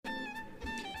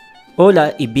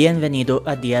Hola y bienvenido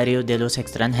a Diario de los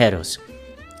Extranjeros.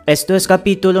 Esto es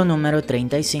capítulo número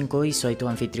 35 y soy tu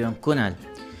anfitrión Kunal.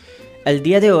 El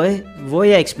día de hoy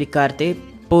voy a explicarte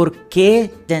por qué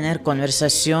tener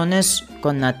conversaciones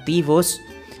con nativos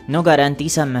no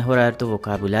garantiza mejorar tu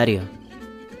vocabulario.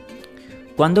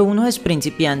 Cuando uno es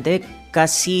principiante,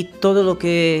 casi todo lo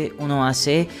que uno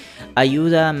hace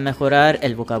ayuda a mejorar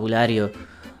el vocabulario.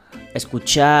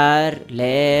 Escuchar,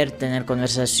 leer, tener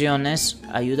conversaciones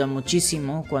ayuda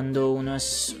muchísimo cuando uno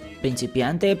es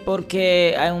principiante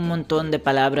porque hay un montón de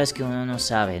palabras que uno no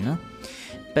sabe, ¿no?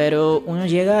 Pero uno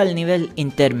llega al nivel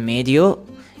intermedio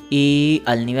y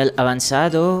al nivel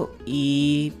avanzado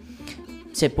y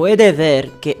se puede ver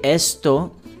que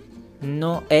esto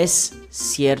no es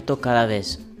cierto cada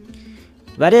vez.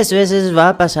 Varias veces va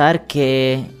a pasar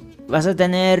que vas a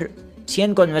tener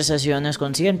 100 conversaciones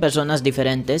con 100 personas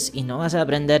diferentes y no vas a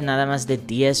aprender nada más de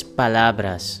 10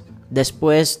 palabras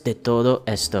después de todo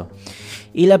esto.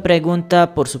 Y la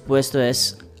pregunta, por supuesto,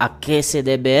 es ¿a qué se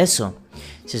debe eso?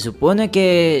 Se supone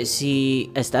que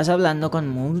si estás hablando con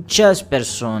muchas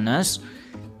personas,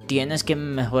 tienes que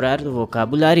mejorar tu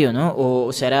vocabulario, ¿no?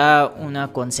 O será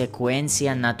una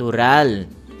consecuencia natural.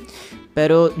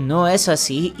 Pero no es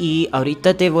así y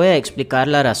ahorita te voy a explicar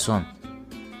la razón.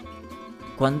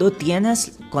 Cuando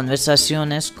tienes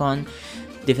conversaciones con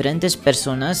diferentes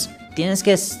personas, tienes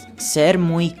que ser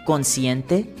muy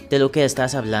consciente de lo que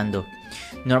estás hablando.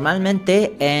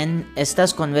 Normalmente en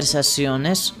estas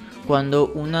conversaciones,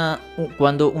 cuando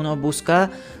uno busca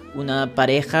una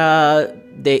pareja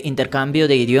de intercambio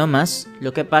de idiomas,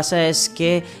 lo que pasa es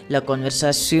que la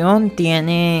conversación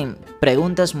tiene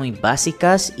preguntas muy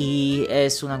básicas y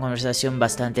es una conversación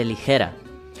bastante ligera.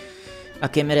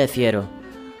 ¿A qué me refiero?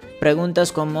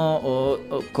 Preguntas como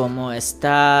 ¿cómo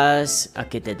estás? ¿A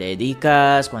qué te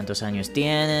dedicas? ¿Cuántos años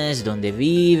tienes? ¿Dónde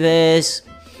vives?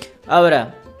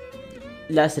 Ahora,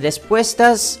 las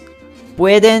respuestas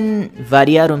pueden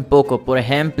variar un poco. Por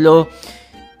ejemplo,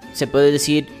 se puede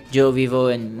decir yo vivo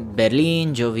en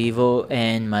Berlín, yo vivo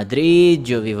en Madrid,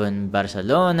 yo vivo en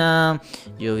Barcelona,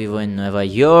 yo vivo en Nueva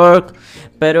York.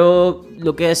 Pero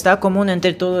lo que está común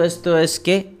entre todo esto es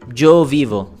que yo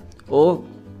vivo o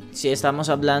si estamos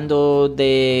hablando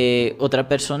de otra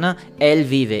persona, él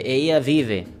vive, ella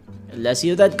vive. La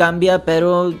ciudad cambia,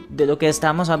 pero de lo que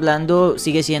estamos hablando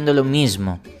sigue siendo lo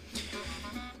mismo.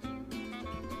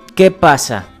 ¿Qué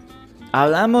pasa?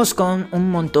 Hablamos con un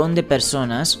montón de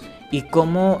personas y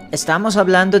como estamos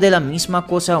hablando de la misma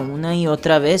cosa una y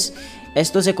otra vez,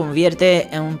 esto se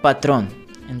convierte en un patrón.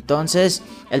 Entonces,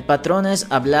 el patrón es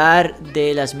hablar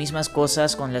de las mismas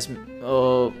cosas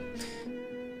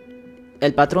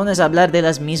El patrón es hablar de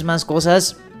las mismas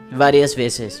cosas varias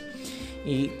veces.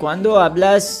 Y cuando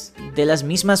hablas de las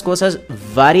mismas cosas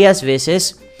varias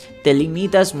veces, te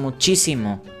limitas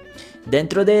muchísimo.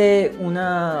 Dentro de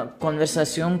una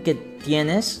conversación que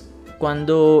tienes,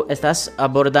 cuando estás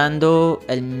abordando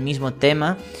el mismo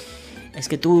tema, es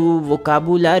que tu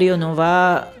vocabulario no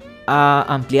va a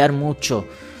ampliar mucho.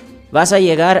 Vas a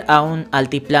llegar a un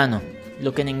altiplano.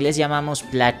 Lo que en inglés llamamos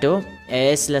plateau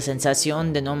es la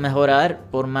sensación de no mejorar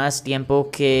por más tiempo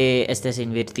que estés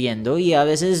invirtiendo y a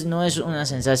veces no es una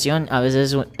sensación, a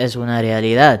veces es una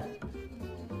realidad.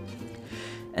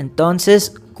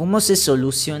 Entonces, ¿cómo se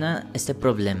soluciona este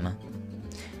problema?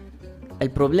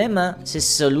 El problema se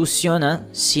soluciona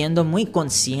siendo muy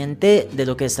consciente de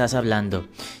lo que estás hablando.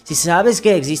 Si sabes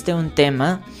que existe un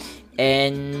tema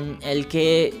en el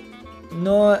que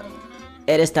no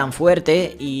eres tan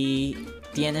fuerte y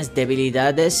tienes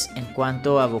debilidades en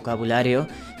cuanto a vocabulario,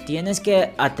 tienes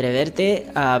que atreverte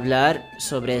a hablar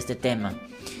sobre este tema.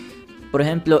 Por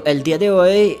ejemplo, el día de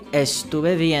hoy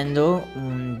estuve viendo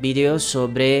un video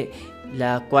sobre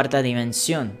la cuarta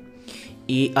dimensión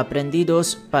y aprendí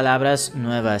dos palabras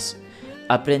nuevas.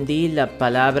 Aprendí la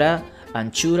palabra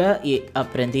anchura y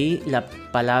aprendí la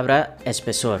palabra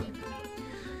espesor.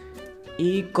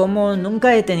 Y como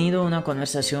nunca he tenido una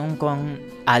conversación con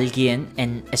alguien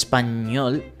en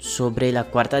español sobre la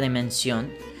cuarta dimensión,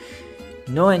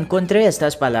 no encontré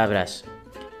estas palabras.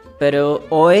 Pero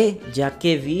hoy, ya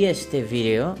que vi este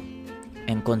video,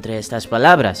 encontré estas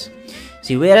palabras.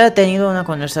 Si hubiera tenido una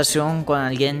conversación con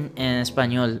alguien en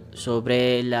español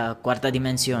sobre la cuarta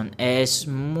dimensión, es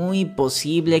muy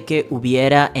posible que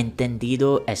hubiera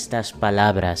entendido estas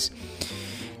palabras.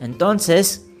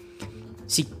 Entonces,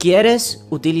 si quieres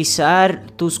utilizar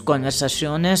tus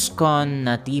conversaciones con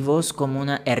nativos como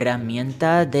una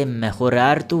herramienta de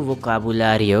mejorar tu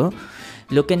vocabulario,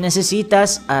 lo que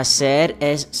necesitas hacer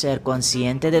es ser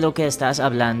consciente de lo que estás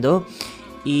hablando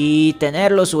y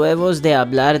tener los huevos de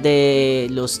hablar de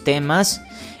los temas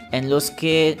en los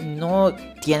que no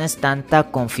tienes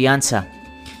tanta confianza.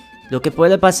 Lo que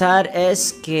puede pasar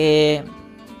es que,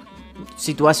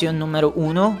 situación número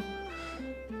 1,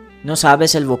 no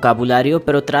sabes el vocabulario,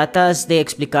 pero tratas de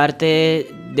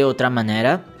explicarte de otra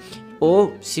manera,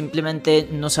 o simplemente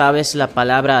no sabes la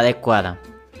palabra adecuada.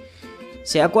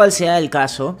 Sea cual sea el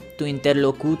caso, tu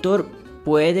interlocutor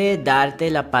puede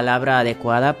darte la palabra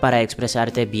adecuada para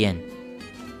expresarte bien.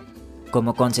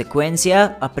 Como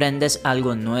consecuencia, aprendes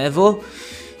algo nuevo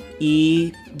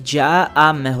y ya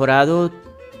ha mejorado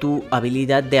tu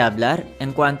habilidad de hablar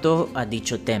en cuanto a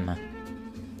dicho tema.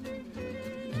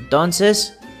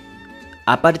 Entonces,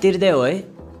 a partir de hoy,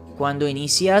 cuando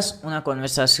inicias una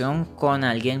conversación con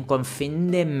alguien con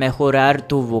fin de mejorar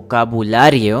tu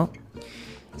vocabulario,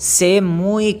 sé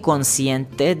muy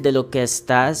consciente de lo que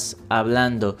estás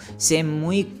hablando. Sé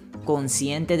muy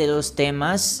consciente de los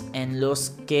temas en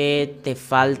los que te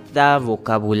falta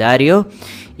vocabulario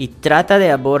y trata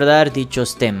de abordar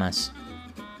dichos temas.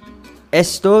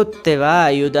 Esto te va a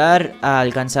ayudar a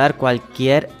alcanzar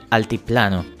cualquier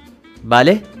altiplano,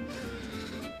 ¿vale?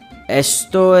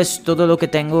 Esto es todo lo que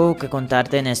tengo que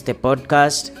contarte en este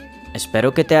podcast.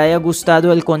 Espero que te haya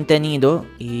gustado el contenido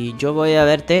y yo voy a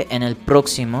verte en el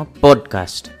próximo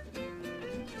podcast.